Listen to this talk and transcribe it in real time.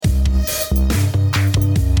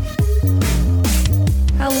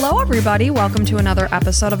Hello, everybody. Welcome to another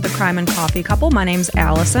episode of the Crime and Coffee Couple. My name's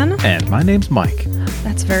Allison. And my name's Mike.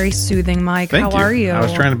 That's very soothing, Mike. Thank How you. are you? I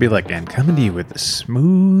was trying to be like, and coming to you with the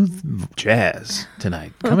smooth jazz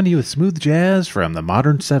tonight. Coming to you with smooth jazz from the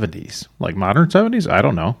modern 70s. Like modern 70s? I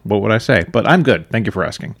don't know. What would I say? But I'm good. Thank you for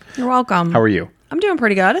asking. You're welcome. How are you? I'm doing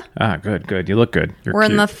pretty good. Ah, good. You look good. You're We're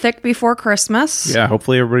cute. in the thick before Christmas. Yeah,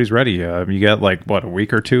 hopefully everybody's ready. You got like, what, a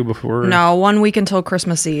week or two before? No, 1 week until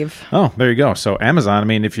Christmas Eve. Oh, there you go. So Amazon, I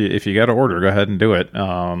mean, if you got to order, go ahead and do it.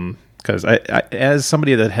 Because I, as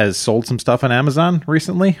somebody that has sold some stuff on Amazon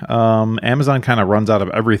recently, Amazon kind of runs out of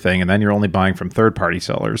everything, and then you're only buying from third-party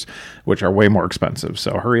sellers, which are way more expensive.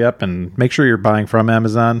 So hurry up and make sure you're buying from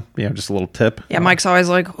Amazon. You know, just a little tip. Yeah, Mike's always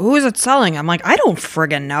like, who is it selling? I'm like, I don't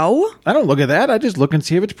friggin' know. I don't look at that. I just look and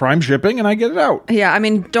see if it's Prime shipping, and I get it out. Yeah, I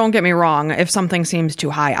mean, don't get me wrong. If something seems too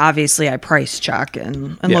high, obviously I price check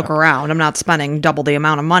and look around. I'm not spending double the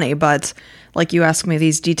amount of money, but like you ask me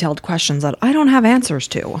these detailed questions that I don't have answers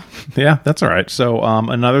to. Yeah, that's all right. So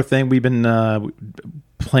another thing, we've been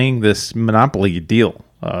playing this Monopoly deal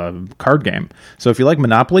card game. So if you like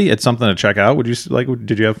Monopoly, it's something to check out.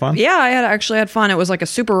 Did you have fun? Yeah, I actually had fun. It was like a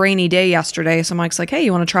super rainy day yesterday. So Mike's like, hey,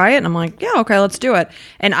 you want to try it? And I'm like, yeah, okay, let's do it.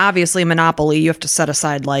 And obviously Monopoly, you have to set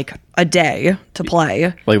aside like a day to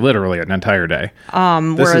play. Like literally an entire day.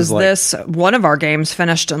 Whereas one of our games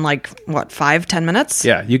finished in like, 5-10 minutes?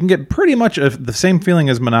 Yeah, you can get pretty much the same feeling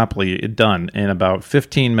as Monopoly done in about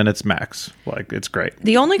 15 minutes max. Like, it's great.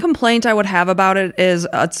 The only complaint I would have about it is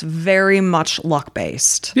it's very much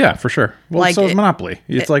luck-based. Yeah, for sure. Well, Like, so is Monopoly.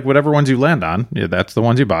 It's like whatever ones you land on, that's the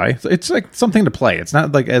ones you buy. It's like something to play. It's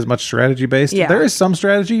not like as much strategy-based. Yeah. There is some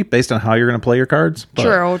strategy based on how you're going to play your cards.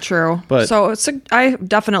 But, True. But so I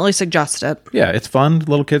definitely suggest it. yeah, it's fun.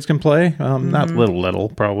 Little kids can play. Not little,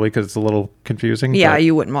 probably, because it's a little confusing. Yeah, but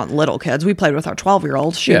you wouldn't want little kids. We played with our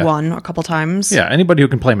 12-year-old. She Yeah. won a couple times. yeah, anybody who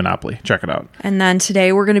can play Monopoly, check it out. And then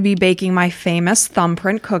today we're going to be baking my famous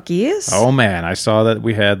thumbprint cookies. Oh, man, I saw that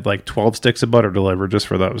we had like 12 sticks of butter delivered just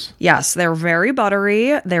for those. Yes, they're very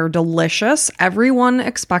buttery. They're delicious. Everyone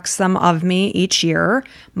expects them of me each year.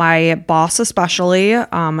 My boss especially.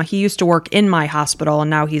 He used to work in my hospital and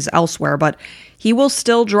now he's elsewhere, but he will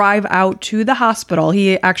still drive out to the hospital.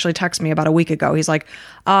 He actually texted me about a week ago. He's like,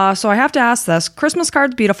 so I have to ask this. Christmas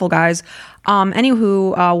card's beautiful, guys.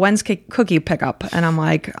 Anywho, when's cookie pickup? And I'm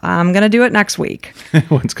like, I'm going to do it next week.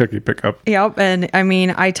 When's cookie pickup? Yep. And I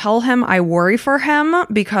mean, I tell him I worry for him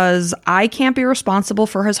because I can't be responsible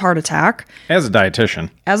for his heart attack. As a dietitian.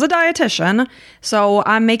 So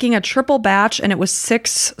I'm making a triple batch and it was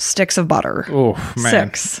 6 sticks of butter. Oh, man.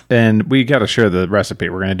 6. And we got to share the recipe.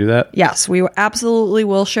 We're going to do that? Yes, we absolutely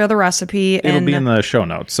will share the recipe. It'll be in the show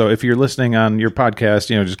notes. So if you're listening on your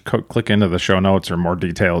podcast, just click into the show notes or more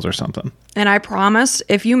details or something. And I promise,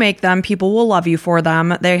 if you make them, people will love you for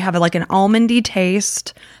them. They have like an almondy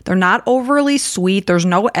taste. They're not overly sweet. There's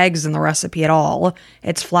no eggs in the recipe at all.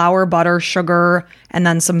 It's flour, butter, sugar, and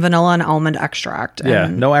then some vanilla and almond extract. Yeah,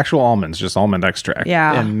 And no actual almonds, just almond extract.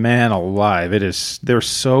 Yeah. And man alive, they're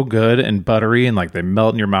so good and buttery and like they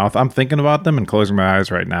melt in your mouth. I'm thinking about them and closing my eyes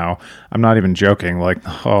right now. I'm not even joking. Like,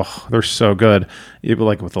 oh, they're so good. Even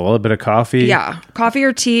like with a little bit of coffee. Yeah, coffee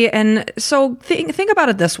or tea. And so think about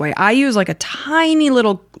it this way. I use like a tiny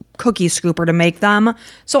little cookie scooper to make them.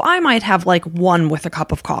 So I might have like one with a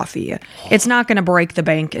cup of coffee. It's not going to break the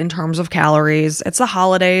bank in terms of calories. It's the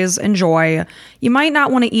holidays. Enjoy. You might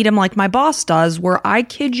not want to eat them like my boss does, where I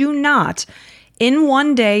kid you not, in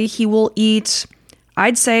one day he will eat,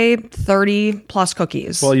 I'd say 30 plus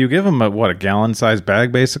cookies. Well, you give him a gallon-sized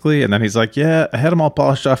bag, basically, and then he's like, yeah, I had them all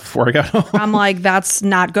polished off before I got home. I'm like, that's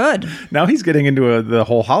not good. Now he's getting into the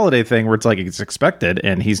whole holiday thing where it's like it's expected,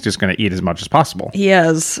 and he's just going to eat as much as possible. He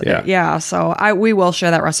is. Yeah. So we will share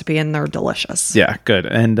that recipe, and they're delicious. Yeah, good.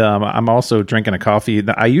 And I'm also drinking a coffee.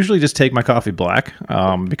 I usually just take my coffee black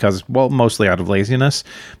because, well, mostly out of laziness.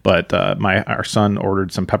 But our son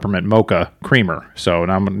ordered some peppermint mocha creamer, so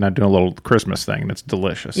now I'm doing a little Christmas thing. It's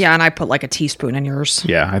delicious. Yeah, and I put like a teaspoon in yours.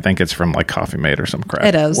 Yeah, I think it's from like Coffee Mate or some crap.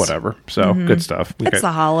 It is. Whatever. So good stuff. It's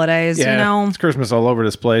the holidays, Yeah, it's Christmas all over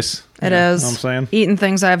this place. It is. You know what I'm saying? Eating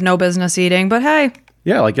things I have no business eating, but hey.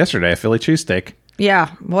 Yeah, like yesterday, a Philly cheesesteak.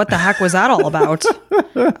 Yeah, what the heck was that all about?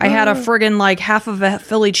 I had a friggin' like half of a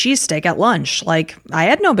Philly cheesesteak at lunch. Like, I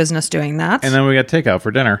had no business doing that. And then we got takeout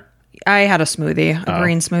for dinner. I had a smoothie, a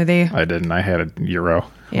green smoothie. I didn't. I had a gyro.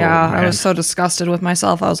 Yeah, Oh, I was so disgusted with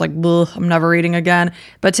myself. I was like, I'm never eating again.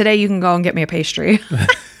 But today you can go and get me a pastry.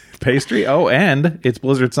 pastry. Oh, and it's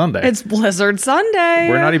Blizzard Sunday. It's Blizzard Sunday.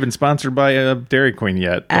 We're not even sponsored by Dairy Queen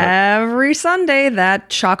yet. But. Every Sunday, that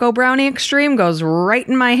Choco Brownie Extreme goes right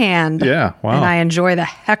in my hand. Yeah, wow. And I enjoy the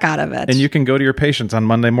heck out of it. And you can go to your patients on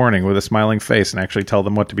Monday morning with a smiling face and actually tell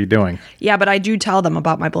them what to be doing. Yeah, but I do tell them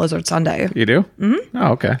about my Blizzard Sunday. You do? Mm-hmm.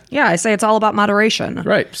 Oh, okay. Yeah, I say it's all about moderation.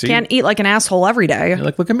 Right. See, can't eat like an asshole every day. You're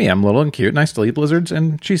like, look at me. I'm little and cute, and I still eat Blizzards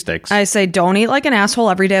and cheesesteaks. I say don't eat like an asshole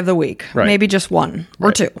every day of the week. Right. Maybe just one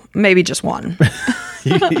or two. Maybe just one.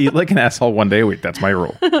 You eat like an asshole one day a week. That's my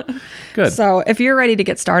rule. Good. So if you're ready to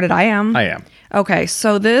get started, I am. I am. Okay,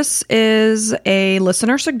 so this is a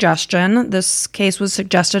listener suggestion. This case was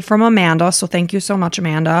suggested from Amanda, so thank you so much,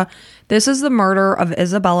 Amanda. This is the murder of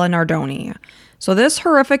Isabella Nardoni. So this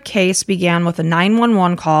horrific case began with a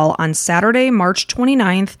 911 call on Saturday, March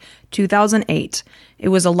 29th, 2008. It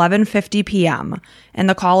was 11:50 p.m., and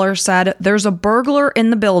the caller said, "There's a burglar in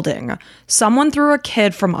the building. Someone threw a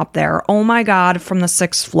kid from up there. Oh my God, from the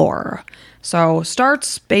 6th floor." So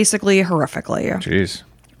starts basically horrifically. Jeez.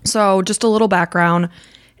 So just a little background.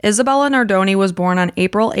 Isabella Nardoni was born on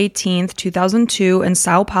April 18th, 2002 in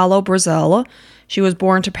Sao Paulo, Brazil. She was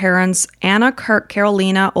born to parents Ana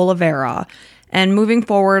Carolina Oliveira. And moving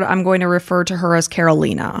forward, I'm going to refer to her as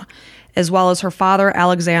Carolina, as well as her father,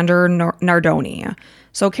 Alexander Nardoni.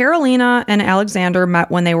 So Carolina and Alexander met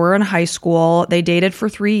when they were in high school. They dated for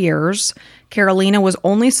 3 years. Carolina was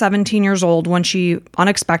only 17 years old when she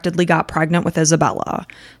unexpectedly got pregnant with Isabella.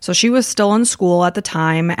 So she was still in school at the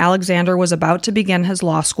time. Alexander was about to begin his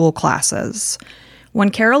law school classes. When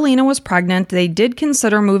Carolina was pregnant, they did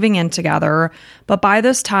consider moving in together, but by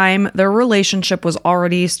this time, their relationship was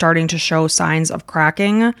already starting to show signs of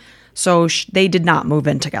cracking, so they did not move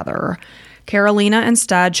in together. Carolina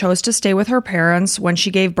instead chose to stay with her parents when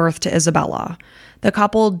she gave birth to Isabella. The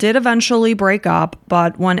couple did eventually break up,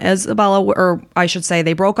 but when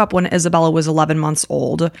they broke up when Isabella was 11 months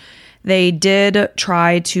old. They did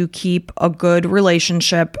try to keep a good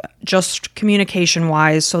relationship, just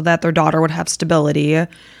communication-wise, so that their daughter would have stability.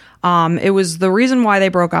 It was the reason why they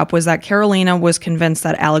broke up was that Carolina was convinced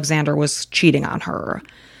that Alexander was cheating on her.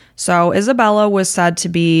 So Isabella was said to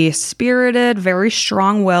be spirited, very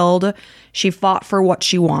strong-willed. She fought for what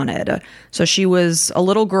she wanted. So she was a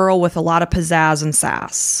little girl with a lot of pizzazz and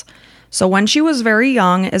sass. So when she was very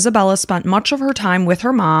young, Isabella spent much of her time with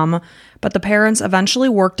her mom, but the parents eventually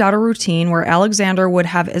worked out a routine where Alexander would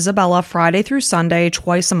have Isabella Friday through Sunday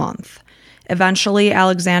twice a month. Eventually,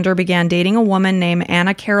 Alexander began dating a woman named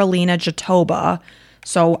Ana Carolina Jatoba,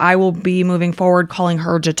 so I will be moving forward calling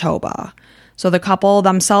her Jatoba. So the couple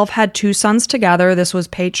themselves had 2 sons together. This was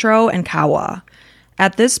Petro and Kawa.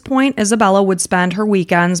 At this point, Isabella would spend her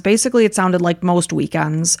weekends, basically it sounded like most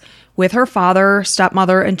weekends, with her father,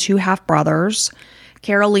 stepmother, and 2 half-brothers.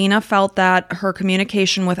 Carolina felt that her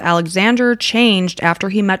communication with Alexander changed after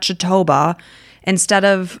he met Jatoba. Instead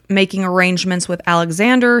of making arrangements with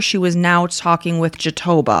Alexander, she was now talking with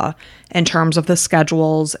Jatoba in terms of the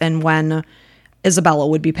schedules and when Isabella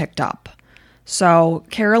would be picked up. So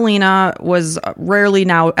Carolina was rarely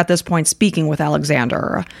now at this point speaking with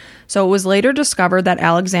Alexander. So it was later discovered that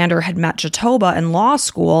Alexander had met Jatoba in law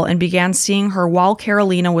school and began seeing her while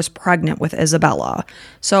Carolina was pregnant with Isabella.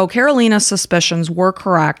 So Carolina's suspicions were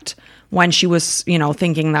correct when she was,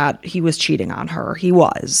 thinking that he was cheating on her. He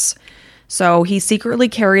was. So he secretly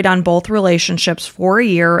carried on both relationships for a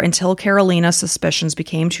year until Carolina's suspicions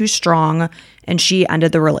became too strong and she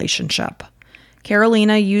ended the relationship.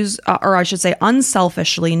 Carolina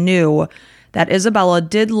unselfishly knew that Isabella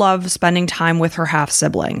did love spending time with her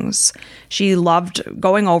half-siblings. She loved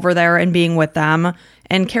going over there and being with them,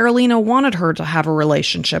 and Carolina wanted her to have a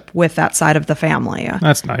relationship with that side of the family.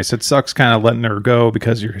 That's nice. It sucks kind of letting her go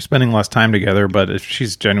because you're spending less time together, but if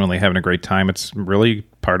she's genuinely having a great time, it's really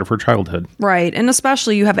part of her childhood. Right. And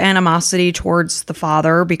especially you have animosity towards the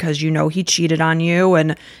father because he cheated on you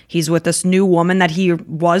and he's with this new woman that he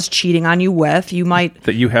was cheating on you with.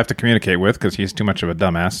 That you have to communicate with because he's too much of a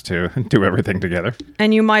dumbass to do everything together.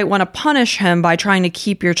 And you might want to punish him by trying to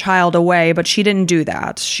keep your child away, but she didn't do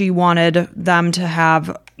that. She wanted Isabella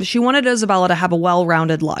to have a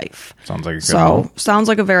well-rounded life. Sounds like a good mom. Sounds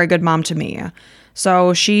like a very good mom to me.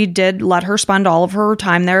 So she did let her spend all of her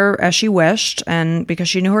time there as she wished, and because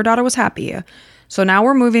she knew her daughter was happy. So now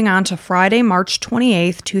we're moving on to Friday, March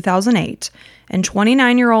 28th, 2008. And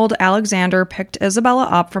 29-year-old Alexander picked Isabella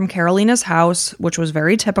up from Carolina's house, which was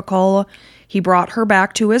very typical. He brought her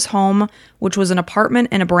back to his home, which was an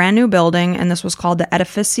apartment in a brand new building, and this was called the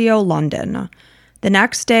Edificio London. The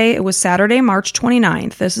next day, it was Saturday, March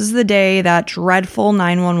 29th. This is the day that dreadful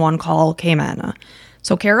 911 call came in.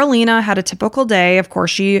 So Carolina had a typical day. Of course,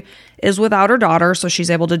 she is without her daughter, so she's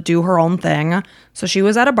able to do her own thing. So she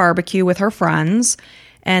was at a barbecue with her friends,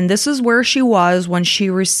 and this is where she was when she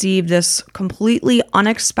received this completely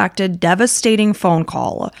unexpected, devastating phone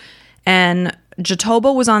call. And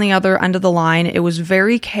Jatoba was on the other end of the line. It was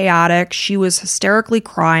very chaotic. She was hysterically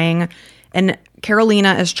crying, and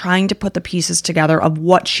Carolina is trying to put the pieces together of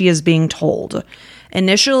what she is being told.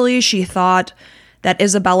 Initially, she thought that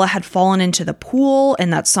Isabella had fallen into the pool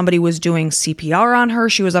and that somebody was doing CPR on her.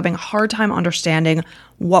 She was having a hard time understanding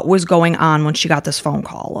what was going on when she got this phone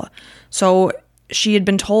call. So she had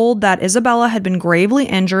been told that Isabella had been gravely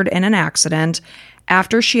injured in an accident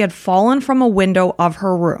after she had fallen from a window of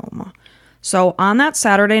her room. So on that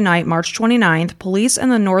Saturday night, March 29th, police in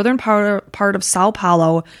the northern part of Sao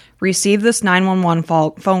Paulo received this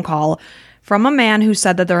 911 phone call from a man who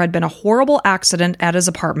said that there had been a horrible accident at his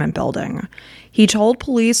apartment building. He told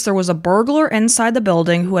police there was a burglar inside the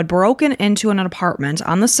building who had broken into an apartment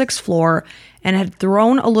on the 6th floor and had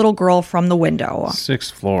thrown a little girl from the window.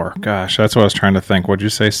 6th floor. Gosh, that's what I was trying to think. What'd you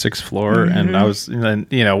say, 6th floor? Mm-hmm. And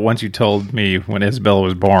then, once you told me when Isabella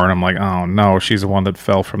was born, I'm like, oh no, she's the one that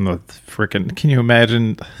fell from the freaking, can you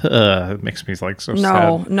imagine? It makes me like so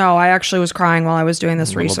sad. No, I actually was crying while I was doing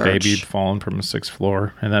this research. Little baby falling from the 6th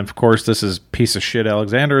floor. And then, of course, this is piece of shit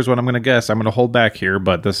Alexander is what I'm going to guess. I'm going to hold back here,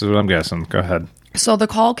 but this is what I'm guessing. Go ahead. So the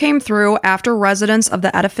call came through after residents of the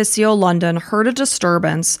Edificio London heard a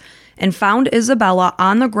disturbance and found Isabella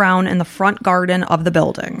on the ground in the front garden of the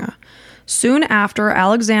building. Soon after,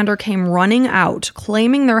 Alexander came running out,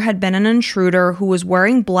 claiming there had been an intruder who was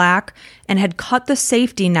wearing black and had cut the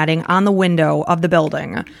safety netting on the window of the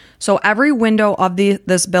building. So every window of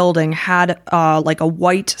this building had like a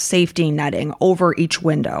white safety netting over each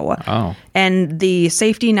window. Oh. And the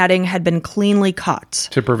safety netting had been cleanly cut.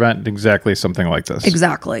 To prevent exactly something like this.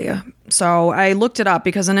 Exactly. So I looked it up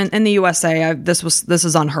because in the USA, this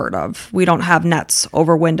is unheard of. We don't have nets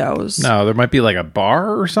over windows. No, there might be like a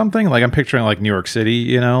bar or something. Like I'm picturing like New York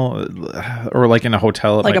City, or like in a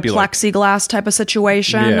hotel. It like might a be plexiglass type of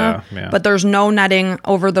situation. Yeah. But there's no netting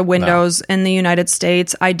over the windows in the United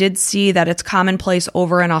States. I did see that it's commonplace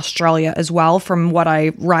over in Australia as well, from what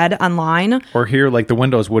I read online. Or here, like the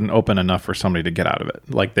windows wouldn't open enough for somebody to get out of it.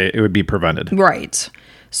 Like it would be prevented. Right.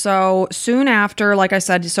 So soon after, like I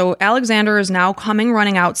said, so Alexander is now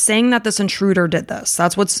running out, saying that this intruder did this.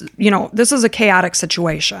 That's what's, this is a chaotic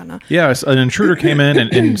situation. Yeah, an intruder came in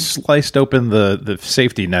and sliced open the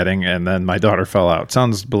safety netting, and then my daughter fell out.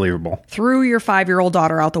 Sounds believable. Threw your 5-year-old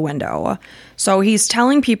daughter out the window. So he's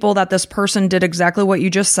telling people that this person did exactly what you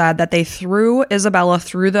just said, that they threw Isabella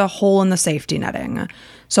through the hole in the safety netting.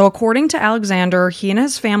 So according to Alexander, he and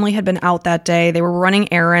his family had been out that day. They were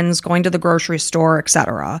running errands, going to the grocery store,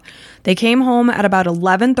 etc. They came home at about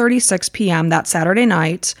 11:36 p.m. that Saturday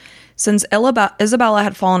night. Since Isabella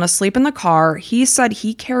had fallen asleep in the car, he said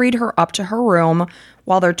he carried her up to her room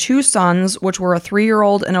while their 2 sons, which were a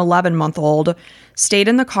 3-year-old and 11-month-old, stayed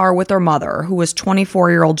in the car with their mother, who was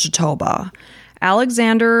 24-year-old Jatoba.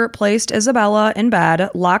 Alexander placed Isabella in bed,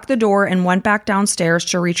 locked the door, and went back downstairs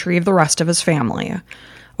to retrieve the rest of his family.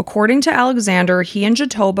 According to Alexander, he and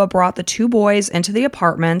Jatoba brought the 2 boys into the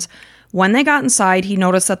apartment. When they got inside, he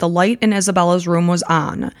noticed that the light in Isabella's room was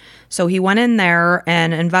on. So he went in there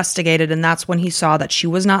and investigated, and that's when he saw that she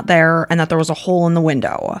was not there and that there was a hole in the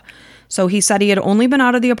window. So he said he had only been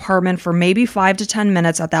out of the apartment for maybe 5 to 10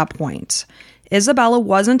 minutes at that point. Isabella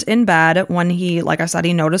wasn't in bed when he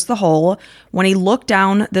noticed the hole. When he looked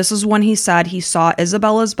down, this is when he said he saw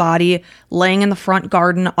Isabella's body laying in the front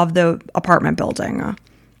garden of the apartment building.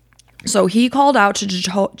 So he called out to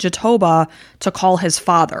Jatoba to call his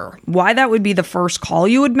father. Why that would be the first call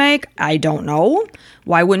you would make, I don't know.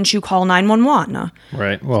 Why wouldn't you call 911?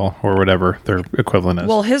 Right. Well, or whatever their equivalent is.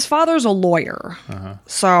 Well, his father's a lawyer.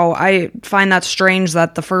 So I find that strange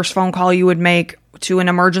that the first phone call you would make to an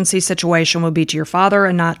emergency situation would be to your father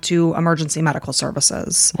and not to emergency medical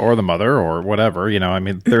services. Or the mother or whatever.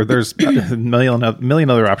 There's a million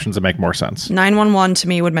other options that make more sense. 911 to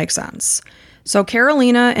me would make sense. So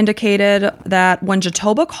Carolina indicated that when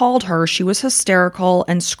Jatoba called her, she was hysterical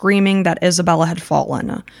and screaming that Isabella had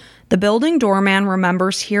fallen. The building doorman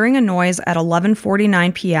remembers hearing a noise at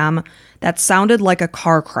 11:49 p.m. that sounded like a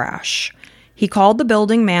car crash. He called the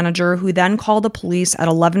building manager, who then called the police at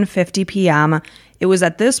 11:50 p.m. It was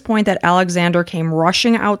at this point that Alexander came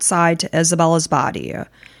rushing outside to Isabella's body.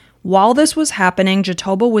 While this was happening,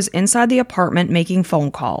 Jatoba was inside the apartment making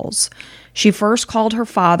phone calls. She first called her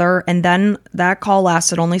father, and then that call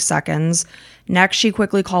lasted only seconds. Next, she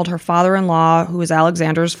quickly called her father-in-law, who is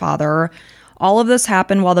Alexander's father. All of this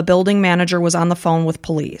happened while the building manager was on the phone with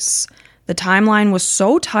police. The timeline was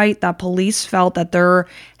so tight that police felt that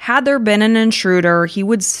had there been an intruder, he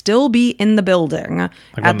would still be in the building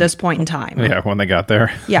at this point in time. Yeah, when they got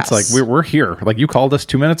there. Yes. It's like, we're here. Like, you called us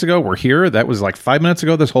 2 minutes ago. We're here. That was like 5 minutes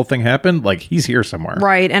ago this whole thing happened. Like, he's here somewhere.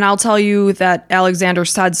 Right, and I'll tell you that Alexander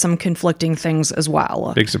said some conflicting things as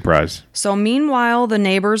well. Big surprise. So meanwhile, the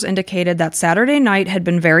neighbors indicated that Saturday night had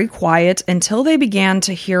been very quiet until they began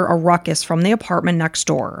to hear a ruckus from the apartment next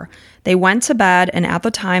door. They went to bed, and at the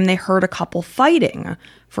time, they heard a couple fighting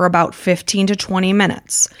for about 15 to 20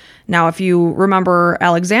 minutes. Now, if you remember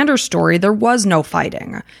Alexander's story, there was no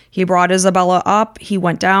fighting. He brought Isabella up, he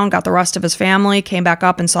went down, got the rest of his family, came back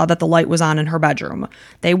up and saw that the light was on in her bedroom.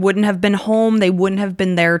 They wouldn't have been home, they wouldn't have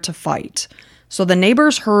been there to fight. So the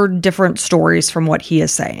neighbors heard different stories from what he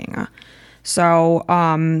is saying. So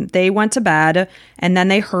they went to bed, and then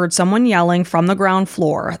they heard someone yelling from the ground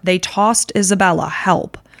floor. They tossed Isabella,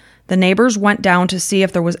 help. The neighbors went down to see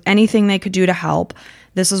if there was anything they could do to help.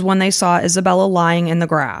 This is when they saw Isabella lying in the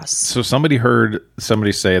grass. So somebody heard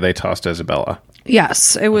somebody say they tossed Isabella.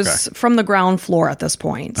 Yes, it was from the ground floor at this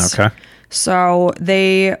point. Okay. So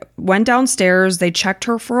they went downstairs, they checked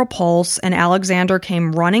her for a pulse, and Alexander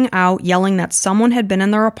came running out, yelling that someone had been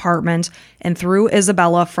in their apartment and threw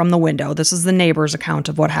Isabella from the window. This is the neighbor's account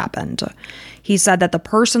of what happened. He said that the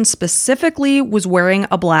person specifically was wearing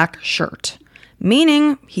a black shirt,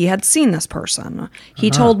 meaning he had seen this person. He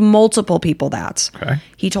told multiple people that. Okay.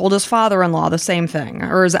 He told his father-in-law the same thing,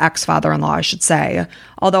 or his ex-father-in-law, I should say.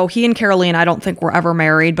 Although he and Carolina, I don't think were ever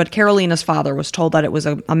married, but Carolina's father was told that it was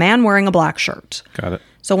a man wearing a black shirt. Got it.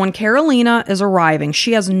 So when Carolina is arriving,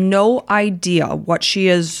 she has no idea what she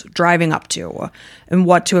is driving up to and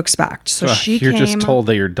what to expect. So You're just told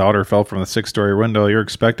that your daughter fell from the 6-story window. You're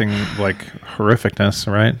expecting, like, horrificness,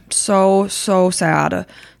 right? So sad.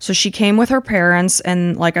 So she came with her parents,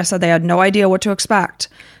 and like I said, they had no idea what to expect.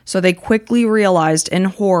 So they quickly realized in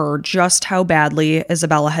horror just how badly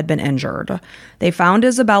Isabella had been injured. They found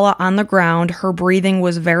Isabella on the ground. Her breathing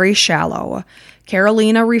was very shallow.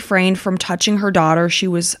 Carolina refrained from touching her daughter. She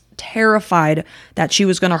was terrified that she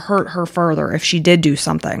was going to hurt her further if she did do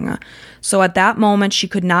something. So at that moment, she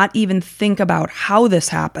could not even think about how this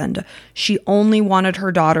happened. She only wanted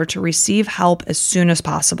her daughter to receive help as soon as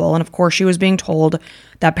possible. And of course, she was being told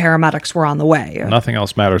that paramedics were on the way. Nothing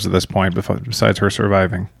else matters at this point besides her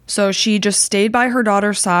surviving. So she just stayed by her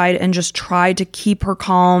daughter's side and just tried to keep her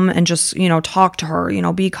calm and just, talk to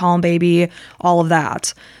her, be calm, baby, all of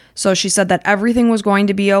that. So she said that everything was going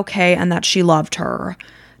to be okay and that she loved her.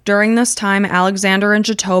 During this time, Alexander and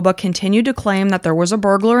Jatoba continued to claim that there was a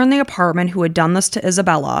burglar in the apartment who had done this to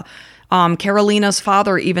Isabella. Carolina's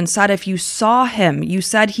father even said, if you saw him, you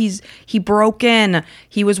said he broke in,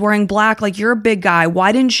 he was wearing black, like, you're a big guy.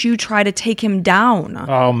 Why didn't you try to take him down?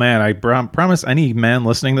 Oh, man, I promise any man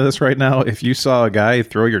listening to this right now, if you saw a guy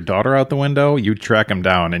throw your daughter out the window, you'd track him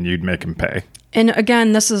down and you'd make him pay. And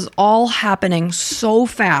again, this is all happening so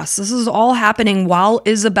fast. This is all happening while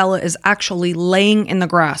Isabella is actually laying in the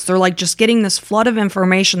grass. They're like just getting this flood of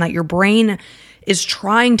information that your brain is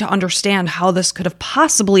trying to understand how this could have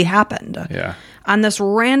possibly happened. Yeah. On this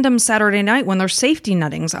random Saturday night when there's safety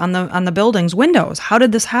nettings on the building's windows. How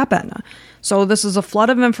did this happen? So this is a flood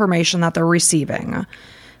of information that they're receiving.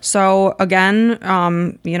 So again,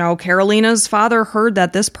 Carolina's father heard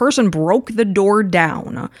that this person broke the door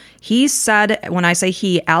down. He said, when I say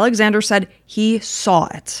he, Alexander said he saw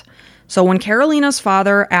it. So when Carolina's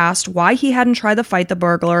father asked why he hadn't tried to fight the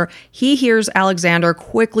burglar, he hears Alexander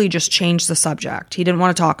quickly just change the subject. He didn't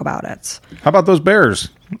want to talk about it. How about those Bears?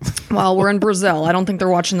 Well, we're in Brazil. I don't think they're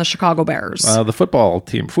watching the Chicago Bears. The football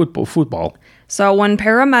team. Football. So when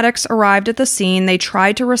paramedics arrived at the scene, they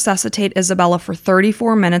tried to resuscitate Isabella for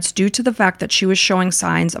 34 minutes due to the fact that she was showing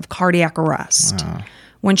signs of cardiac arrest.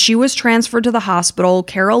 When she was transferred to the hospital,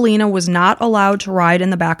 Carolina was not allowed to ride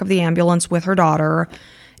in the back of the ambulance with her daughter.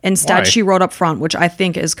 Instead, Why? She rode up front, which I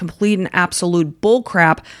think is complete and absolute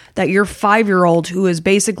bullcrap that your 5-year-old who is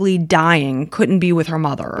basically dying couldn't be with her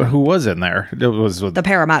mother. But who was in there? It was The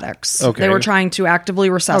paramedics. Okay. They were trying to actively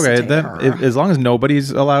resuscitate her. As long as nobody's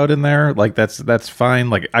allowed in there, like that's fine.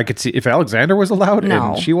 Like I could see if Alexander was allowed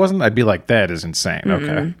and she wasn't, I'd be like, that is insane. Mm-mm.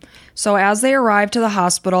 Okay. So as they arrived to the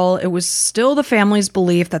hospital, it was still the family's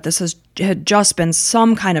belief that this had just been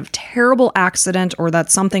some kind of terrible accident or that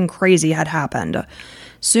something crazy had happened.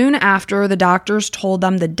 Soon after, the doctors told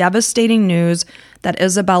them the devastating news that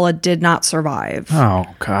Isabella did not survive. Oh,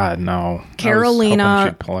 God, no.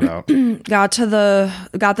 Carolina pull it out. got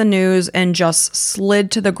the news and just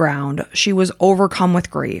slid to the ground. She was overcome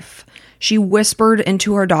with grief. She whispered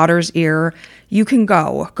into her daughter's ear, "You can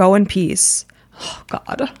go in peace." Oh,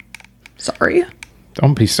 God. Sorry.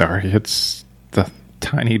 Don't be sorry. It's the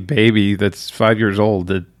tiny baby that's 5 years old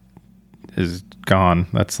that is gone.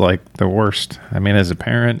 That's like the worst. I mean, as a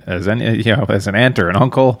parent, as as an aunt or an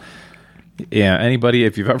uncle, anybody,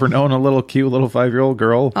 if you've ever known a cute little 5-year-old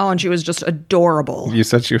girl. Oh, and she was just adorable. You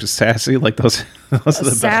said she was sassy, like those are the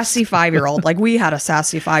sassy best. 5-year-old. Like we had a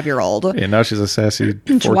sassy 5-year-old. Yeah, now she's a sassy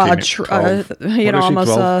 14,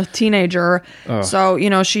 almost 12? a teenager. Oh. So,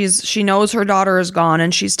 she knows her daughter is gone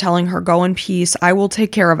and she's telling her, go in peace. I will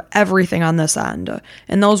take care of everything on this end.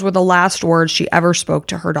 And those were the last words she ever spoke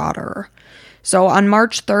to her daughter. So on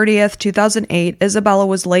March 30th, 2008, Isabella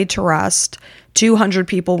was laid to rest. 200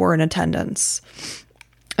 people were in attendance.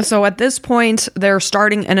 So at this point, they're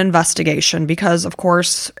starting an investigation because, of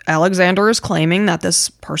course, Alexander is claiming that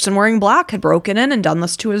this person wearing black had broken in and done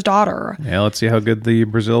this to his daughter. Yeah, let's see how good the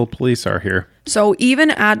Brazil police are here. So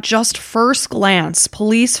even at just first glance,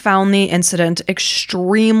 police found the incident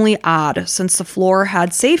extremely odd since the floor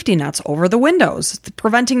had safety nets over the windows,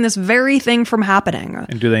 preventing this very thing from happening.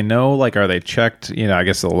 And do they know, are they checked? I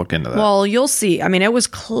guess they'll look into that. Well, you'll see. I mean, it was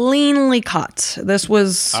cleanly cut. This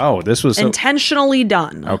was intentionally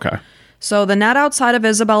done. Okay. So the net outside of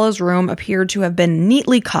Isabella's room appeared to have been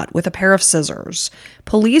neatly cut with a pair of scissors.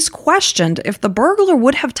 Police questioned if the burglar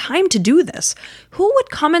would have time to do this. Who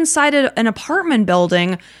would come inside an apartment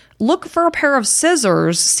building, look for a pair of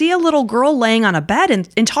scissors, see a little girl laying on a bed,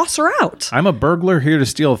 and toss her out? I'm a burglar here to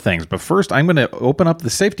steal things, but first I'm going to open up the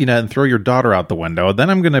safety net and throw your daughter out the window. Then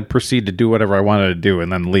I'm going to proceed to do whatever I wanted to do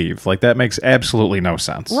and then leave. That makes absolutely no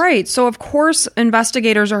sense. Right. So, of course,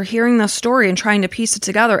 investigators are hearing this story and trying to piece it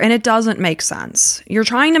together, and it doesn't make sense. You're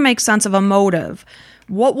trying to make sense of a motive.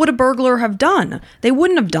 What would a burglar have done? They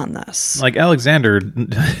wouldn't have done this. Like Alexander,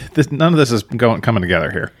 none of this is coming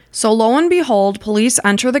together here. So lo and behold, police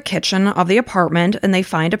enter the kitchen of the apartment and they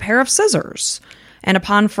find a pair of scissors. And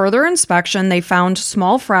upon further inspection, they found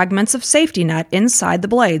small fragments of safety net inside the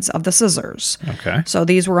blades of the scissors. Okay. So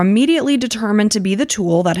these were immediately determined to be the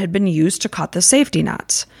tool that had been used to cut the safety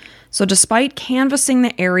net. So despite canvassing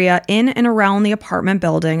the area in and around the apartment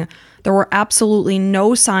building, there were absolutely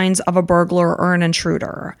no signs of a burglar or an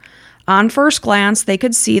intruder. On first glance, they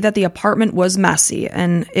could see that the apartment was messy,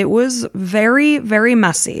 and it was very, very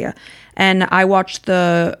messy. And I watched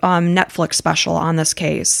the Netflix special on this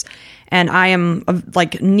case, and I am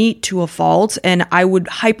neat to a fault, and I would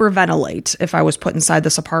hyperventilate if I was put inside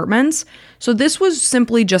this apartment. So this was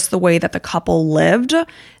simply just the way that the couple lived.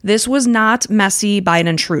 This was not messy by an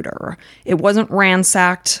intruder. It wasn't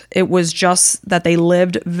ransacked. It was just that they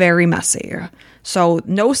lived very messy. So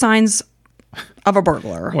no signs of a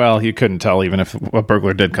burglar. Well, you couldn't tell even if a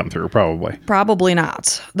burglar did come through, probably. Probably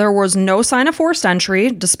not. There was no sign of forced entry,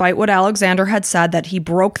 despite what Alexander had said that he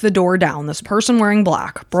broke the door down. This person wearing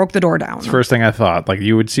black broke the door down. It's the first thing I thought.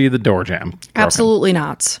 You would see the door jam broken. Absolutely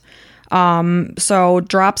not. So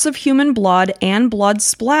drops of human blood and blood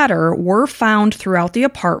splatter were found throughout the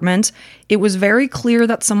apartment. It was very clear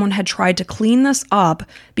that someone had tried to clean this up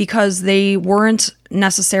because they weren't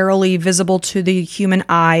necessarily visible to the human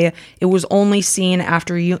eye. It was only seen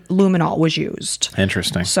after luminol was used.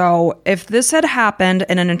 Interesting. So if this had happened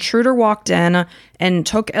and an intruder walked in and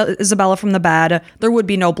took Isabella from the bed, there would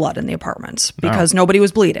be no blood in the apartment because nobody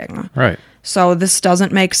was bleeding. Right. So this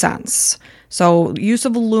doesn't make sense. So use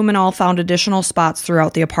of luminol found additional spots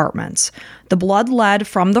throughout the apartment. The blood led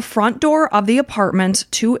from the front door of the apartment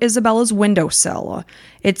to Isabella's windowsill.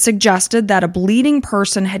 It suggested that a bleeding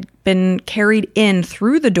person had been carried in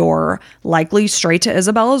through the door, likely straight to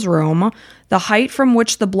Isabella's room. The height from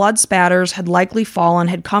which the blood spatters had likely fallen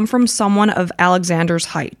had come from someone of Alexander's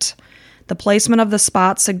height. The placement of the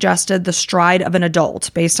spots suggested the stride of an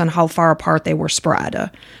adult based on how far apart they were spread,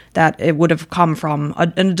 that it would have come from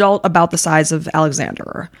an adult about the size of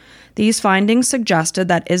Alexander. These findings suggested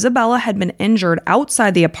that Isabella had been injured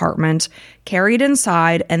outside the apartment, carried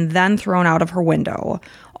inside, and then thrown out of her window,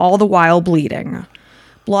 all the while bleeding.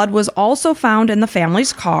 Blood was also found in the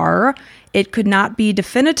family's car. It could not be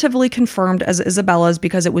definitively confirmed as Isabella's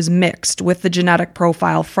because it was mixed with the genetic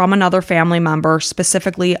profile from another family member,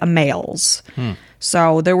 specifically a male's.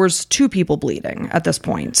 So there was 2 people bleeding at this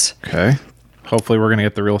point. Okay. Hopefully we're going to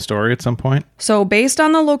get the real story at some point. So based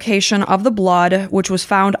on the location of the blood, which was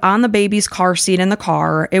found on the baby's car seat in the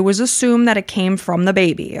car, it was assumed that it came from the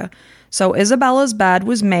baby. So Isabella's bed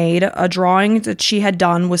was made. A drawing that she had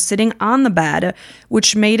done was sitting on the bed,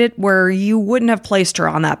 which made it where you wouldn't have placed her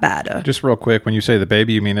on that bed. Just real quick, when you say the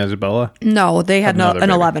baby, you mean Isabella? No, they had an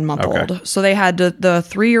 11-month-old. Okay. So they had the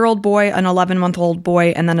 3-year-old boy, an 11-month-old boy,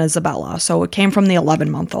 and then Isabella. So it came from the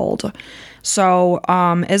 11-month-old. So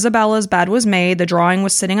Isabella's bed was made. The drawing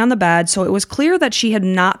was sitting on the bed. So it was clear that she had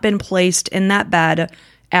not been placed in that bed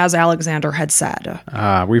as Alexander had said.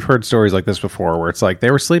 We've heard stories like this before where it's like they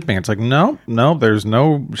were sleeping. It's like, no, there's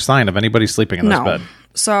no sign of anybody sleeping in this bed.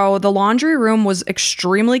 So the laundry room was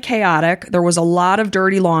extremely chaotic. There was a lot of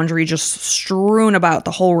dirty laundry just strewn about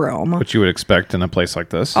the whole room. Which you would expect in a place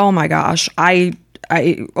like this. Oh my gosh.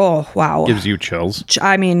 Oh, wow. Gives you chills.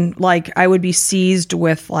 I mean, like, I would be seized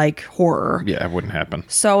with, like, horror. Yeah, it wouldn't happen.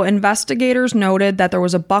 So investigators noted that there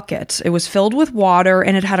was a bucket. It was filled with water,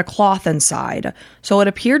 and it had a cloth inside. So it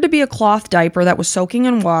appeared to be a cloth diaper that was soaking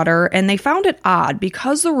in water, and they found it odd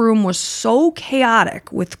because the room was so chaotic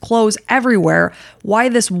with clothes everywhere, why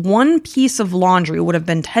this one piece of laundry would have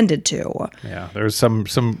been tended to. Yeah, there's some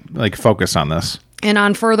like, focus on this. And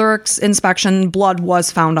on further inspection, blood was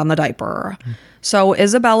found on the diaper. So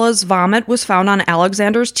Isabella's vomit was found on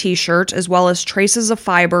Alexander's t-shirt, as well as traces of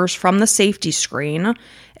fibers from the safety screen,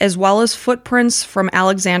 as well as footprints from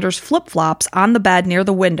Alexander's flip-flops on the bed near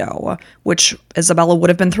the window, which Isabella would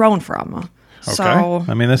have been thrown from. Okay. So,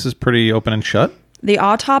 I mean, this is pretty open and shut. The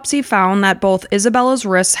autopsy found that both Isabella's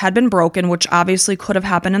wrists had been broken, which obviously could have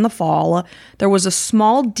happened in the fall. There was a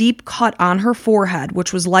small, deep cut on her forehead,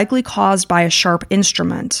 which was likely caused by a sharp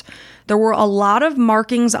instrument. There were a lot of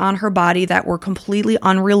markings on her body that were completely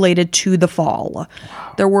unrelated to the fall.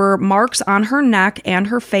 Wow. There were marks on her neck and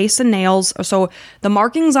her face and nails. So the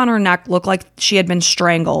markings on her neck looked like she had been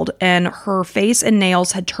strangled, and her face and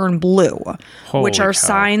nails had turned blue, which are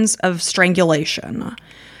signs of strangulation.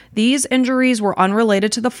 These injuries were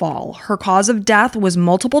unrelated to the fall. Her cause of death was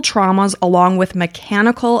multiple traumas along with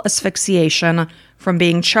mechanical asphyxiation from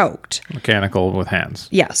being choked. Mechanical with hands.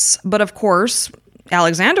 Yes, but of course,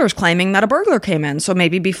 Alexander's claiming that a burglar came in, so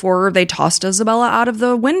maybe before they tossed Isabella out of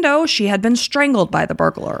the window, she had been strangled by the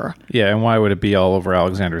burglar. Yeah, and why would it be all over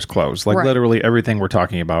Alexander's clothes? Like, literally everything we're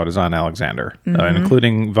talking about is on Alexander,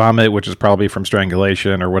 including vomit, which is probably from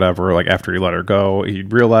strangulation or whatever. Like, after he let her go, he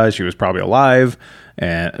realized she was probably alive,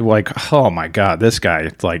 and, like, oh my God, this guy,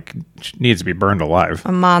 like, needs to be burned alive.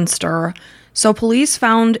 A monster. So police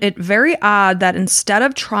found it very odd that instead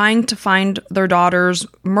of trying to find their daughter's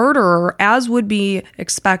murderer, as would be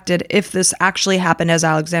expected if this actually happened as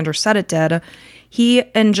Alexander said it did, he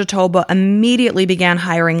and Jatoba immediately began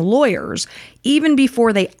hiring lawyers, even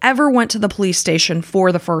before they ever went to the police station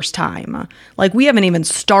for the first time. Like, we haven't even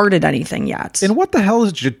started anything yet. And what the hell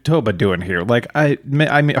is Jatoba doing here? Like, I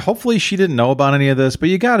mean, hopefully she didn't know about any of this, but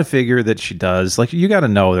you got to figure that she does. Like, you got to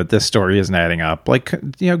know that this story isn't adding up. Like,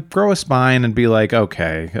 you know, grow a spine and be like,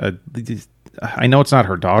 okay, I know it's not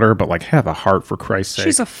her daughter, but, like, have a heart, for Christ's sake.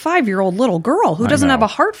 She's a 5-year-old little girl. Who doesn't have a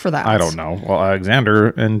heart for that? I don't know. Well, Alexander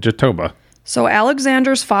and Jatoba. So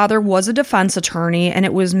Alexander's father was a defense attorney, and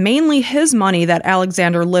it was mainly his money that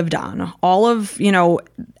Alexander lived on. All of,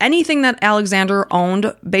 anything that Alexander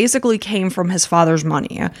owned basically came from his father's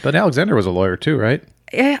money. But Alexander was a lawyer too, right?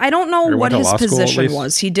 I don't know what his position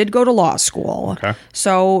was. He did go to law school. Okay.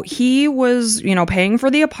 So he was, paying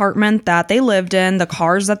for the apartment that they lived in, the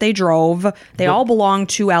cars that they drove. They all belonged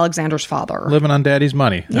to Alexander's father. Living on daddy's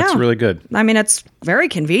money. That's really good. I mean, it's very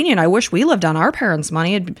convenient. I wish we lived on our parents'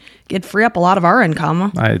 money. It'd free up a lot of our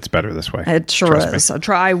income. It's better this way. It sure is.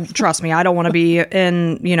 Trust me. I don't want to be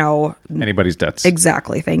in, anybody's debts.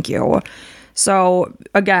 Exactly. Thank you. So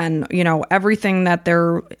again, everything that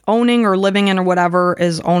they're owning or living in or whatever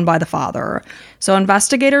is owned by the father. So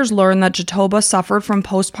investigators learned that Jatoba suffered from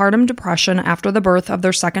postpartum depression after the birth of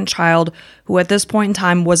their second child, who at this point in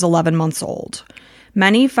time was 11 months old.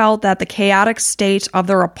 Many felt that the chaotic state of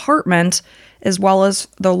their apartment, as well as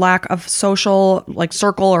the lack of social,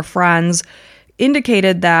 circle or friends,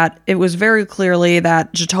 indicated that it was very clearly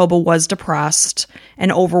that Jatoba was depressed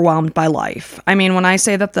and overwhelmed by life. I mean, when I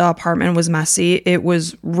say that the apartment was messy, it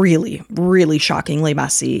was really, really shockingly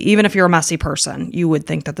messy. Even if you're a messy person, you would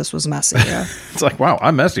think that this was messy. It's like, wow,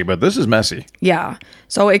 I'm messy, but this is messy. Yeah.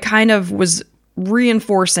 So it kind of was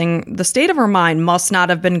reinforcing the state of her mind must not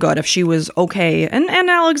have been good if she was okay. And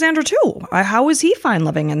Alexander too. How was he fine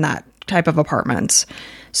living in that type of apartment?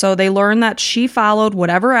 So they learned that she followed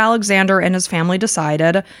whatever Alexander and his family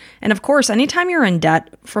decided. And of course, anytime you're in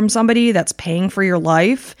debt from somebody that's paying for your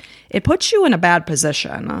life, it puts you in a bad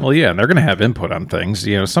position. Well, yeah, and they're going to have input on things.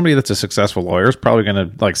 Somebody that's a successful lawyer is probably going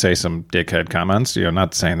to say some dickhead comments.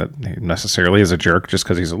 Not saying that he necessarily is a jerk just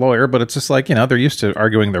because he's a lawyer, but it's just they're used to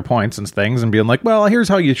arguing their points and things and being like, well, here's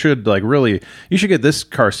how you should you should get this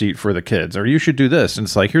car seat for the kids, or you should do this. And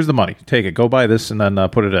it's like, here's the money, take it, go buy this, and then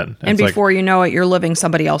put it in. And before you know it, you're living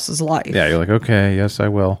somebody else's life. Yeah, you're like, okay, yes, I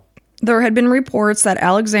will. There had been reports that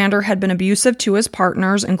Alexander had been abusive to his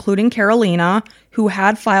partners, including Carolina, who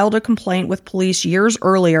had filed a complaint with police years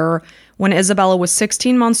earlier when Isabella was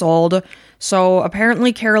 16 months old. So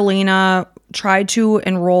apparently Carolina tried to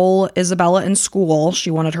enroll Isabella in school. She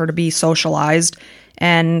wanted her to be socialized.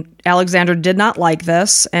 And Alexander did not like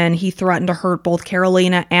this, and he threatened to hurt both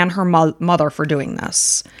Carolina and her mother for doing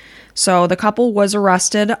this. So the couple was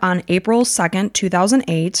arrested on April 2nd,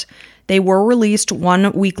 2008. They were released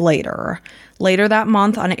 1 week later. Later that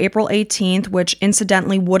month, on April 18th, which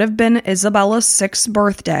incidentally would have been Isabella's 6th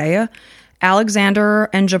birthday, Alexander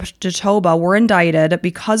and Jatoba were indicted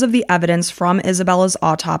because of the evidence from Isabella's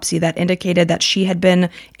autopsy that indicated that she had been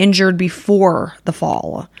injured before the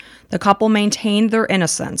fall. The couple maintained their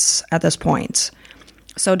innocence at this point.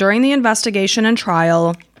 So during the investigation and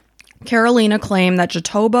trial, Carolina claimed that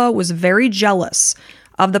Jatoba was very jealous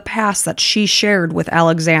of the past that she shared with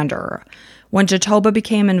Alexander. When Jatoba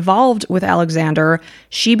became involved with Alexander,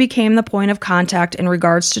 she became the point of contact in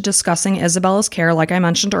regards to discussing Isabella's care, like I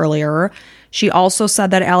mentioned earlier. She also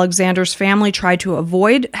said that Alexander's family tried to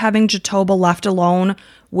avoid having Jatoba left alone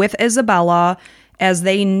with Isabella, as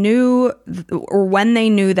they knew, or when they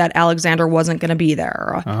knew that Alexander wasn't going to be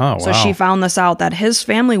there. Oh, wow. So she found this out, that his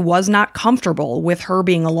family was not comfortable with her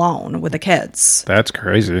being alone with the kids. That's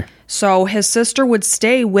crazy. So his sister would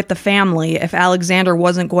stay with the family if Alexander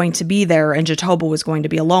wasn't going to be there and Jatoba was going to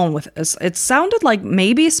be alone with us. It sounded like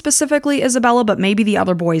maybe specifically Isabella, but maybe the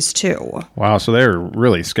other boys too. Wow, so they're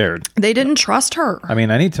really scared. They didn't trust her. I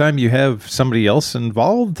mean, anytime you have somebody else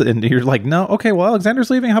involved and you're like, no, okay, well, Alexander's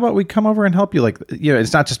leaving. How about we come over and help you?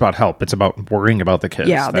 It's not just about help. It's about worrying about the kids.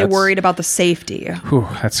 Yeah, they worried about the safety. Whew,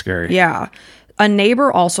 that's scary. Yeah. A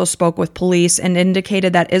neighbor also spoke with police and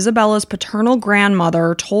indicated that Isabella's paternal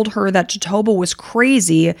grandmother told her that Jatoba was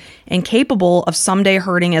crazy and capable of someday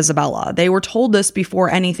hurting Isabella. They were told this before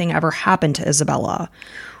anything ever happened to Isabella.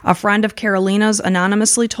 A friend of Carolina's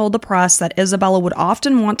anonymously told the press that Isabella would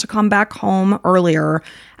often want to come back home earlier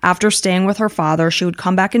after staying with her father. She would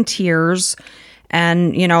come back in tears.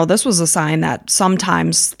 And, this was a sign that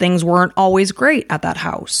sometimes things weren't always great at that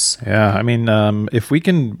house. Yeah, I mean, if we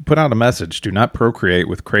can put out a message, do not procreate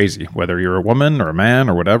with crazy, whether you're a woman or a man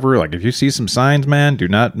or whatever. Like, if you see some signs, man, do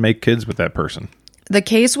not make kids with that person. The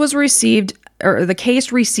case received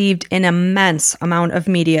an immense amount of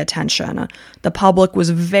media attention. The public was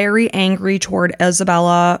very angry towards Alexander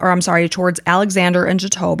and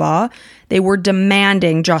Jatoba. They were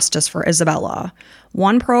demanding justice for Isabella.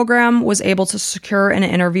 One program was able to secure an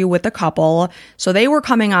interview with the couple, so they were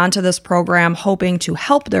coming onto this program hoping to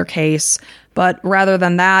help their case, but rather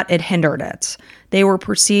than that, it hindered it. They were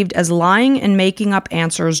perceived as lying and making up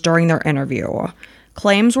answers during their interview.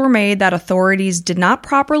 Claims were made that authorities did not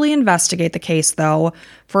properly investigate the case, though.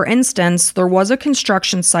 For instance, there was a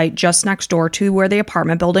construction site just next door to where the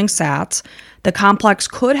apartment building sat. The complex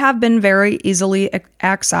could have been very easily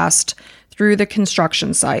accessed through the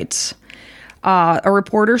construction site. A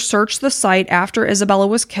reporter searched the site after Isabella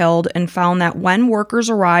was killed and found that when workers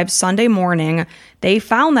arrived Sunday morning, they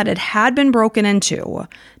found that it had been broken into.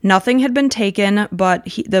 Nothing had been taken, but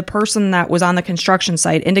the person that was on the construction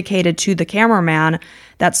site indicated to the cameraman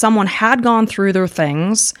that someone had gone through their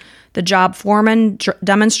things. The job foreman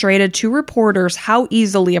demonstrated to reporters how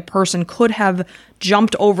easily a person could have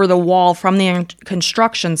jumped over the wall from the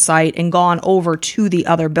construction site and gone over to the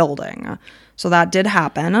other building. So that did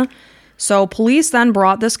happen. So police then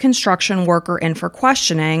brought this construction worker in for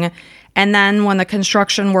questioning, and then when the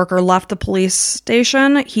construction worker left the police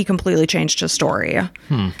station, he completely changed his story.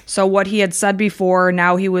 So what he had said before,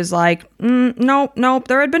 now he was like, nope,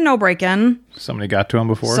 there had been no break-in. Somebody got to him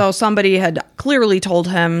before? So somebody had clearly told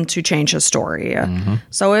him to change his story. Mm-hmm.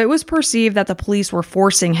 So it was perceived that the police were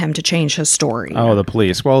forcing him to change his story. Oh, the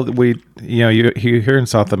police. Well, you hear in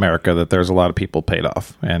South America that there's a lot of people paid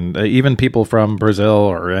off. And even people from Brazil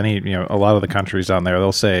or a lot of the countries down there,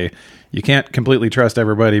 they'll say, you can't completely trust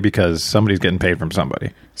everybody because somebody's getting paid from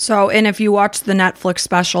somebody. So, and if you watch the Netflix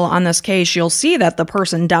special on this case, you'll see that the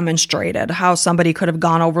person demonstrated how somebody could have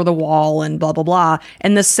gone over the wall and blah, blah, blah.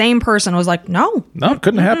 And the same person was like, no,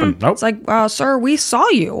 couldn't happen. Nope. It's like, sir, we saw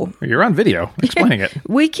you. You're on video explaining it.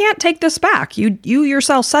 We can't take this back. You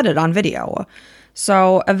yourself said it on video.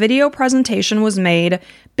 So a video presentation was made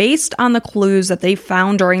based on the clues that they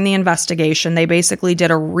found during the investigation. They basically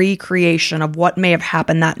did a recreation of what may have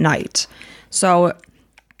happened that night. So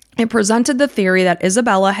it presented the theory that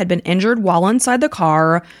Isabella had been injured while inside the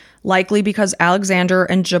car, likely because Alexander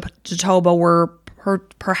and Jatoba were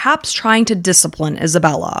perhaps trying to discipline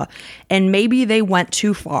Isabella, and maybe they went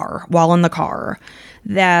too far while in the car.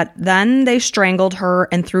 That then they strangled her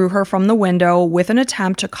and threw her from the window with an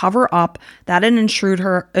attempt to cover up that an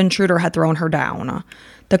intruder had thrown her down.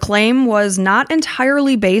 The claim was not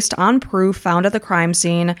entirely based on proof found at the crime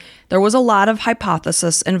scene. There was a lot of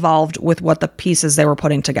hypothesis involved with what the pieces they were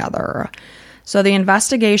putting together. So the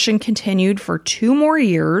investigation continued for 2 more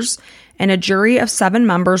years, and a jury of 7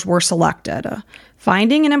 members were selected.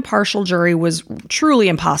 Finding an impartial jury was truly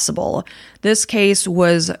impossible. This case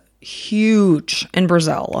was huge in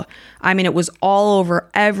Brazil. I mean, it was all over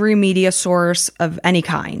every media source of any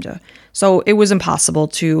kind. So it was impossible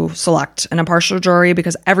to select an impartial jury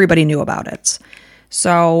because everybody knew about it.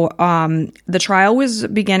 So the trial was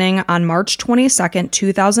beginning on March 22nd,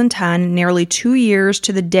 2010, nearly 2 years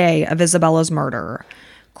to the day of Isabella's murder.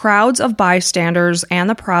 Crowds of bystanders and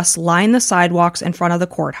the press lined the sidewalks in front of the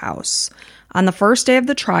courthouse. On the first day of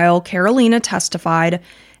the trial, Carolina testified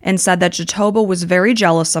and said that Jatoba was very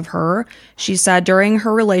jealous of her. She said during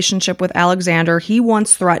her relationship with Alexander, he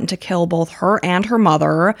once threatened to kill both her and her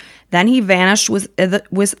mother. Then he vanished with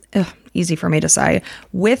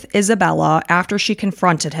Isabella after she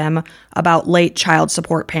confronted him about late child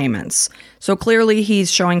support payments. So clearly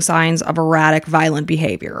he's showing signs of erratic, violent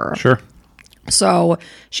behavior. Sure. So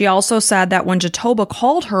she also said that when Jatoba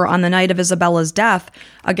called her on the night of Isabella's death,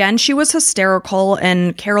 again, she was hysterical,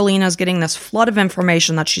 and Carolina's getting this flood of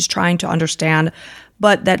information that she's trying to understand,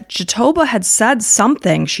 but that Jatoba had said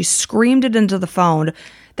something, she screamed it into the phone,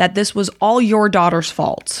 that this was all your daughter's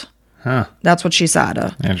fault. Huh. That's what she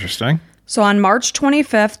said. Interesting. So on March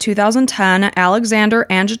 25th, 2010, Alexander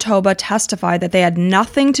and Jatoba testified that they had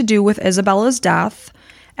nothing to do with Isabella's death.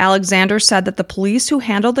 Alexander said that the police who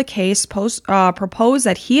handled the case proposed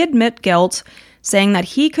that he admit guilt, saying that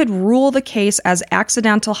he could rule the case as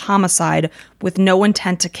accidental homicide with no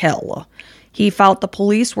intent to kill. He felt the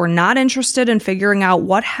police were not interested in figuring out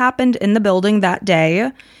what happened in the building that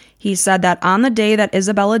day. He said that on the day that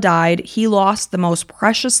Isabella died, he lost the most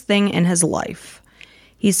precious thing in his life.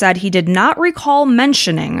 He said he did not recall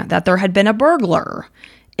mentioning that there had been a burglar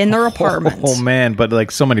in their apartment. Oh man, but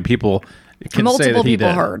like so many people can say that Multiple he people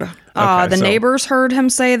did. heard. The neighbors heard him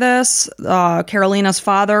say this. Carolina's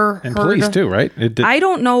father and heard. Police too, right? I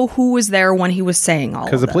don't know who was there when he was saying all of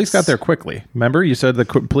this. Because the police got there quickly. Remember, you said the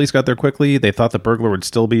police got there quickly. They thought the burglar would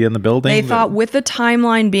still be in the building. They thought with the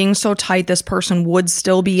timeline being so tight, this person would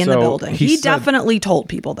still be in the building. He definitely told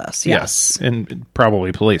people this. Yes. And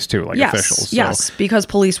probably police too, like officials. So. Yes, because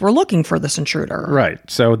police were looking for this intruder. Right.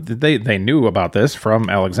 So they knew about this from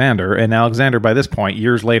Alexander. And Alexander, by this point,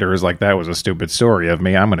 years later, is like, that was a stupid story of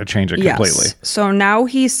me. I'm going to change it completely. Yes. So now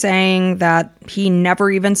he's saying that he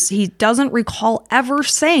doesn't recall ever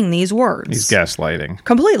saying these words. He's gaslighting.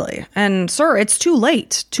 Completely. And sir, it's too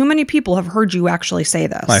late. Too many people have heard you actually say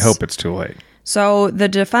this. I hope it's too late. So the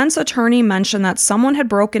defense attorney mentioned that someone had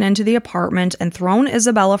broken into the apartment and thrown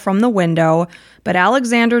Isabella from the window, but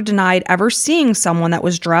Alexander denied ever seeing someone that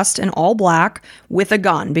was dressed in all black with a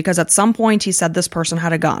gun, because at some point he said this person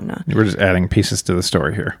had a gun. We're just adding pieces to the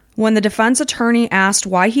story here. When the defense attorney asked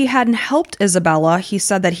why he hadn't helped Isabella, he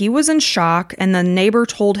said that he was in shock and the neighbor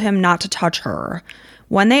told him not to touch her.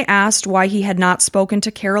 When they asked why he had not spoken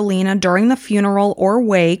to Carolina during the funeral or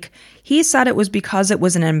wake, he said it was because it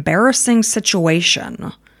was an embarrassing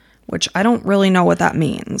situation, which I don't really know what that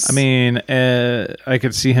means. I mean, I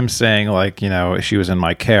could see him saying, like, she was in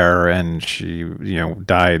my care and she,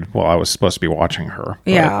 died while I was supposed to be watching her.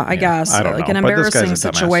 But, yeah, I guess. I don't know. An embarrassing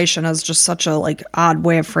situation is just such a, odd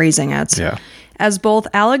way of phrasing it. Yeah. As both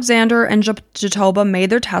Alexander and Jatoba made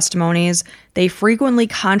their testimonies, they frequently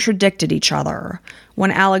contradicted each other. When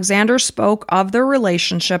Alexander spoke of their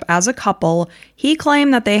relationship as a couple, he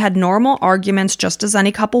claimed that they had normal arguments just as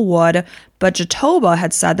any couple would, but Jatoba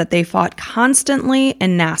had said that they fought constantly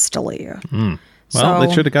and nastily. Well,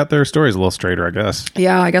 they should have got their stories a little straighter, I guess.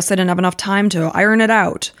 Yeah, I guess they didn't have enough time to iron it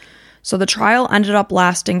out. So the trial ended up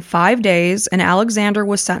lasting 5 days, and Alexander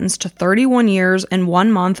was sentenced to 31 years and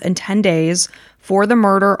 1 month and 10 days for the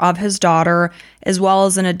murder of his daughter, as well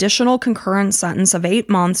as an additional concurrent sentence of 8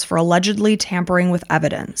 months for allegedly tampering with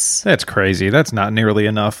evidence. That's crazy. That's not nearly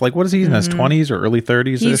enough. Like, what is he in his 20s or early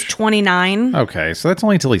 30s? He's 29. Okay, so that's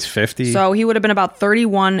only until he's 50. So he would have been about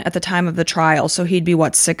 31 at the time of the trial. So he'd be,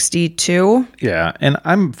 62? Yeah, and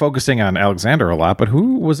I'm focusing on Alexander a lot, but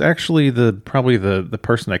who was actually probably the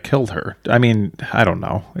person that killed her? I mean, I don't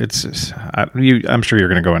know. I'm sure you're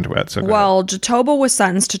going to go into it. So well, Jatoba was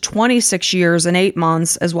sentenced to 26 years and 8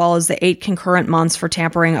 months, as well as the 8 concurrent months for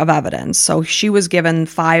tampering of evidence. So she was given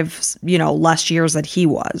 5, less years that he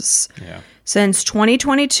was. Yeah. Since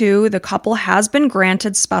 2022, the couple has been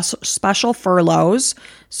granted special furloughs.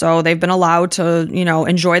 So they've been allowed to,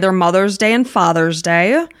 enjoy their Mother's Day and Father's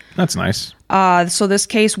Day. That's nice. So this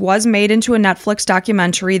case was made into a Netflix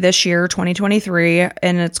documentary this year, 2023,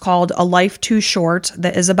 and it's called A Life Too Short,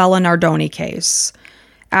 the Isabella Nardoni case.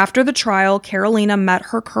 After the trial, Carolina met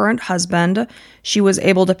her current husband. She was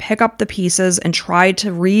able to pick up the pieces and tried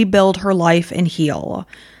to rebuild her life and heal.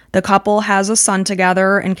 The couple has a son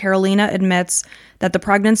together, and Carolina admits that the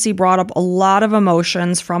pregnancy brought up a lot of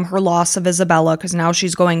emotions from her loss of Isabella, because now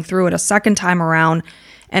she's going through it a second time around,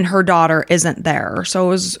 and her daughter isn't there.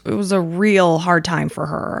 So it was a real hard time for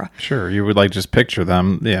her. Sure, you would just picture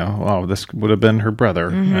them. Yeah, oh, this would have been her brother,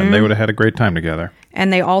 and they would have had a great time together.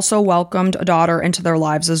 And they also welcomed a daughter into their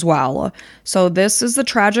lives as well. So this is the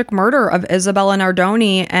tragic murder of Isabella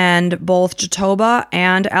Nardoni, and both Jatoba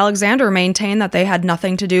and Alexander maintain that they had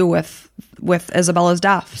nothing to do with Isabella's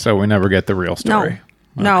death. So we never get the real story.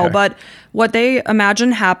 No, but what they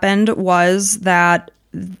imagine happened was that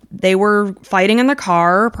they were fighting in the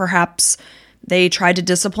car. Perhaps they tried to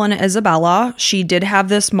discipline Isabella. She did have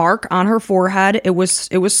this mark on her forehead. It was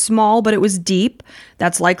small, but it was deep.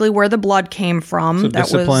 That's likely where the blood came from.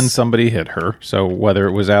 So somebody hit her. So whether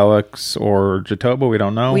it was Alex or Jatoba, we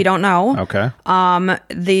don't know. We don't know. Okay.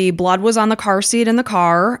 The blood was on the car seat in the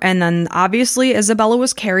car, and then obviously Isabella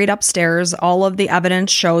was carried upstairs. All of the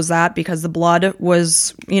evidence shows that, because the blood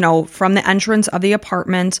was, from the entrance of the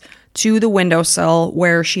apartment to the windowsill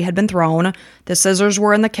where she had been thrown. The scissors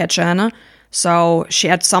were in the kitchen. So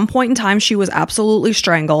at some point in time, she was absolutely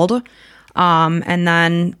strangled. And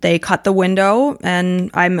then they cut the window, and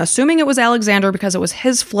I'm assuming it was Alexander because it was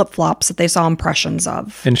his flip-flops that they saw impressions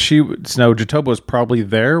of. And Jatoba was probably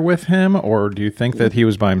there with him, or do you think that he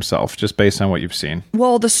was by himself, just based on what you've seen?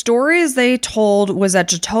 Well, the stories they told was that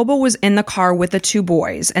Jatoba was in the car with the 2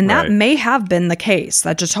 boys, and that may have been the case,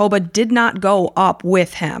 that Jatoba did not go up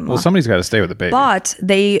with him. Well, somebody's got to stay with the baby. But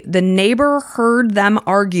the neighbor heard them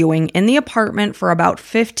arguing in the apartment for about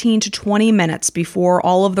 15 to 20 minutes before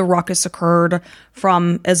all of the ruckus occurred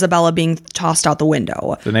from Isabella being tossed out the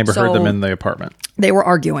window. The neighbor heard them in the apartment. They were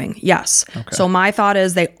arguing, yes. Okay. So my thought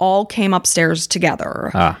is they all came upstairs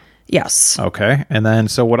together. Yes. Okay. And then,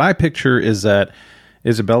 so what I picture is that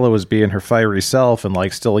Isabella was being her fiery self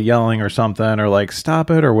and still yelling or something, or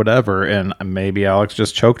stop it or whatever. And maybe Alex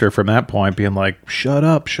just choked her from that point, being like, shut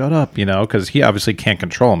up, because he obviously can't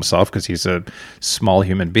control himself because he's a small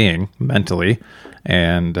human being mentally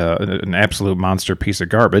and an absolute monster piece of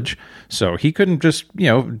garbage. So he couldn't just,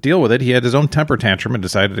 deal with it. He had his own temper tantrum and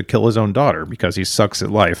decided to kill his own daughter because he sucks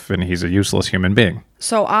at life and he's a useless human being.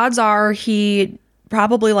 So odds are he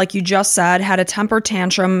probably, like you just said, had a temper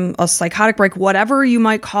tantrum, a psychotic break, whatever you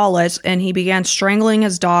might call it, and he began strangling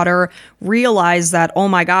his daughter, realized that, oh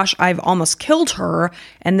my gosh, I've almost killed her,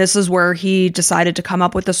 and this is where he decided to come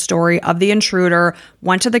up with the story of the intruder,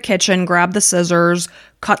 went to the kitchen, grabbed the scissors,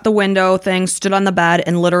 cut the window thing, stood on the bed,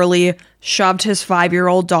 and literally shoved his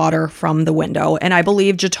 5-year-old daughter from the window. And I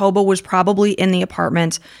believe Jatoba was probably in the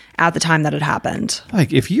apartment at the time that it happened.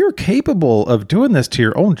 If you're capable of doing this to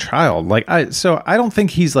your own child, I don't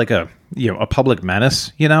think he's a public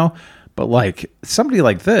menace, but somebody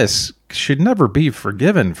like this should never be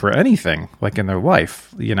forgiven for anything in their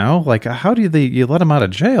life, how do you let them out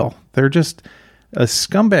of jail? They're just a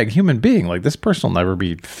scumbag human being. This person will never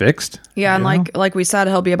be fixed. Yeah, and like we said,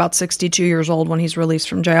 he'll be about 62 years old when he's released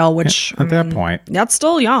from jail, which at that point, that's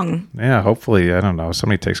still young. Yeah, hopefully, I don't know,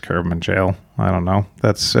 somebody takes care of him in jail. I don't know.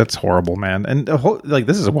 That's horrible, man. And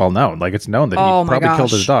this is well known. It's known that he probably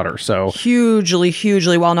killed his daughter. So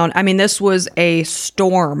hugely well known. I mean, this was a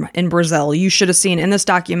storm in Brazil. You should have seen in this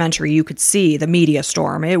documentary. You could see the media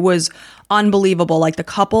storm. It was unbelievable. The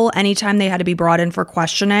couple, anytime they had to be brought in for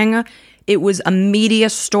questioning, it was a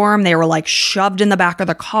media storm. They were shoved in the back of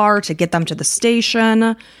the car to get them to the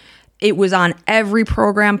station. It was on every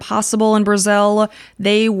program possible in Brazil.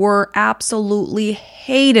 They were absolutely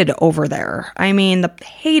hated over there. I mean,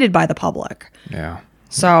 hated by the public. Yeah.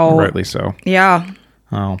 So rightly so. Yeah.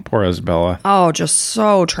 Oh, poor Isabella. Oh, just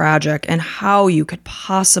so tragic. And how you could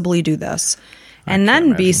possibly do this. And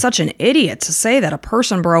then be such an idiot to say that a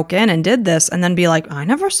person broke in and did this and then be like, I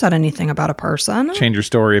never said anything about a person. Change your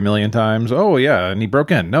story a million times. Oh, yeah, and he broke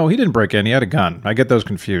in. No, he didn't break in. He had a gun. I get those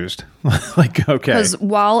confused. Like, okay. Because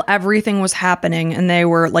while everything was happening and they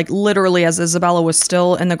were like literally as Isabella was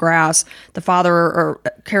still in the grass, the father or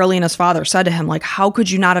Carolina's father said to him, like, how could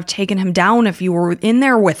you not have taken him down if you were in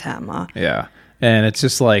there with him? Yeah. And it's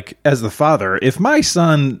just like, as the father, if my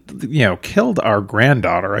son, killed our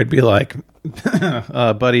granddaughter, I'd be like,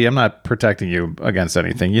 buddy, I'm not protecting you against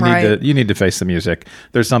anything. You need to face the music.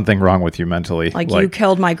 There's something wrong with you mentally. Like you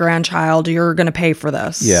killed my grandchild. You're going to pay for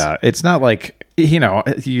this. Yeah. It's not like,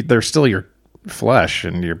 they're still your flesh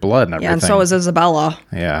and your blood and everything. Yeah, and so is Isabella.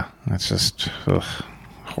 Yeah. That's just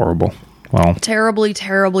horrible. Well, terribly,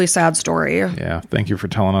 terribly sad story. Yeah, thank you for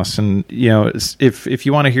telling us. And if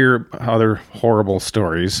you want to hear other horrible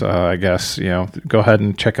stories, I guess go ahead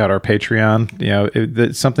and check out our Patreon.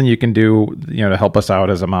 It's something you can do to help us out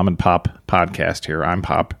as a mom and pop podcast here. I'm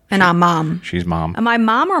Pop, and I'm Mom. She's Mom. Am I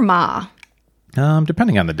Mom or Ma?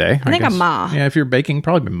 Depending on the day. I think I'm Ma. Yeah, if you're baking,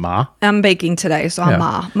 probably Ma. I'm baking today, so I'm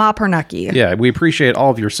Ma Pernecki. Yeah, we appreciate all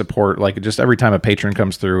of your support. Like, just every time a patron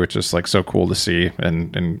comes through, it's just like so cool to see,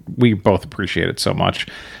 and we both appreciate it so much.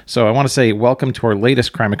 So I want to say welcome to our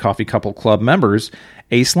latest Crime and Coffee Couple Club members,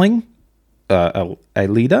 Aisling,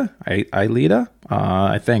 Ailida,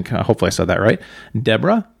 I think, hopefully I said that right,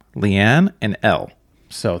 Deborah, Leanne, and Elle.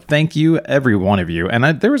 So thank you, every one of you. And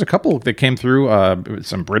there was a couple that came through,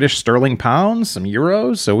 some British sterling pounds, some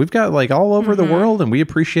euros. So we've got like all over the world, and we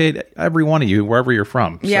appreciate every one of you, wherever you're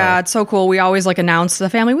from. Yeah, it's so cool. We always like announce to the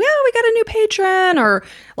family, we got a new patron, or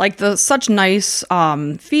like such nice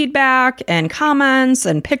feedback and comments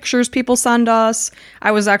and pictures people send us.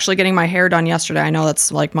 I was actually getting my hair done yesterday. I know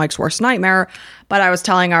that's like Mike's worst nightmare. But I was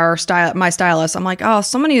telling my stylist, I'm like, oh,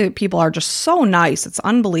 so many people are just so nice. It's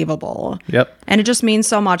unbelievable. Yep. And it just means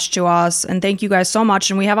so much to us. And thank you guys so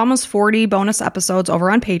much. And we have almost 40 bonus episodes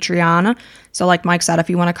over on Patreon. So like Mike said, if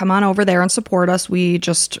you want to come on over there and support us, we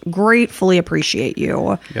just gratefully appreciate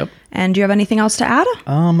you. Yep. And do you have anything else to add?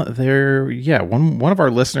 One of our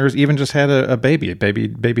listeners even just had a baby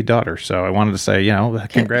daughter. So I wanted to say,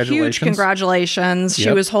 congratulations. Huge congratulations. Yep.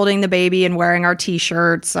 She was holding the baby and wearing our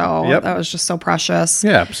t-shirt. So that was just so precious.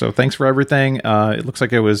 Yeah. So thanks for everything. It looks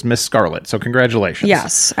like it was Miss Scarlett. So congratulations.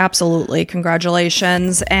 Yes, absolutely.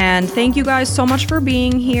 Congratulations. And thank you guys so much for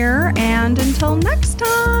being here. And until next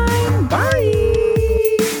time, bye.